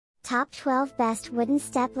Top 12 Best Wooden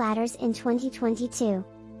Step Ladders in 2022.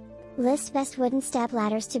 List Best Wooden Step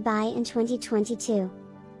Ladders to buy in 2022.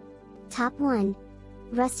 Top 1.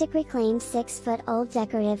 Rustic Reclaimed 6-foot-old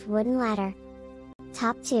Decorative Wooden Ladder.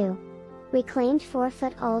 Top 2. Reclaimed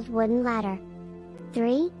 4-foot-old Wooden Ladder.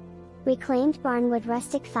 3. Reclaimed Barnwood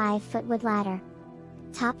Rustic 5-foot Wood Ladder.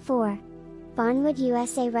 Top 4. Barnwood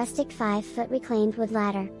USA Rustic 5-foot Reclaimed Wood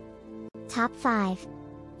Ladder. Top 5.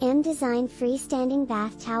 M-Design Freestanding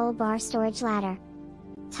Bath Towel Bar Storage Ladder.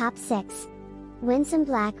 Top 6. Winsome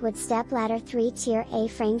Blackwood Step Ladder 3-tier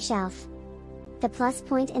A-frame shelf. The plus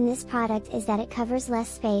point in this product is that it covers less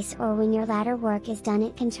space, or when your ladder work is done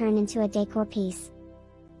it can turn into a decor piece.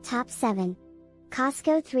 Top 7.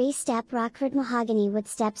 Costco 3-step Rockford Mahogany Wood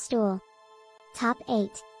Step Stool. Top 8.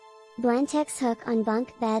 Blentex Hook on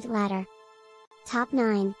Bunk Bed Ladder. Top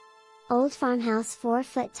 9. Old Farmhouse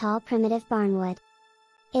 4-foot tall primitive Barnwood.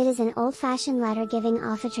 It is an old-fashioned ladder giving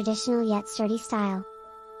off a traditional yet sturdy style.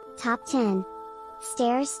 Top 10.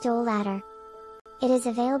 Stairs Stool Ladder. It is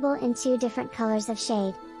available in 2 different colors of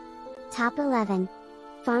shade. Top 11.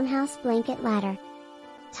 Farmhouse Blanket Ladder.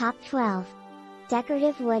 Top 12.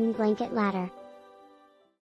 Decorative Wooden Blanket Ladder.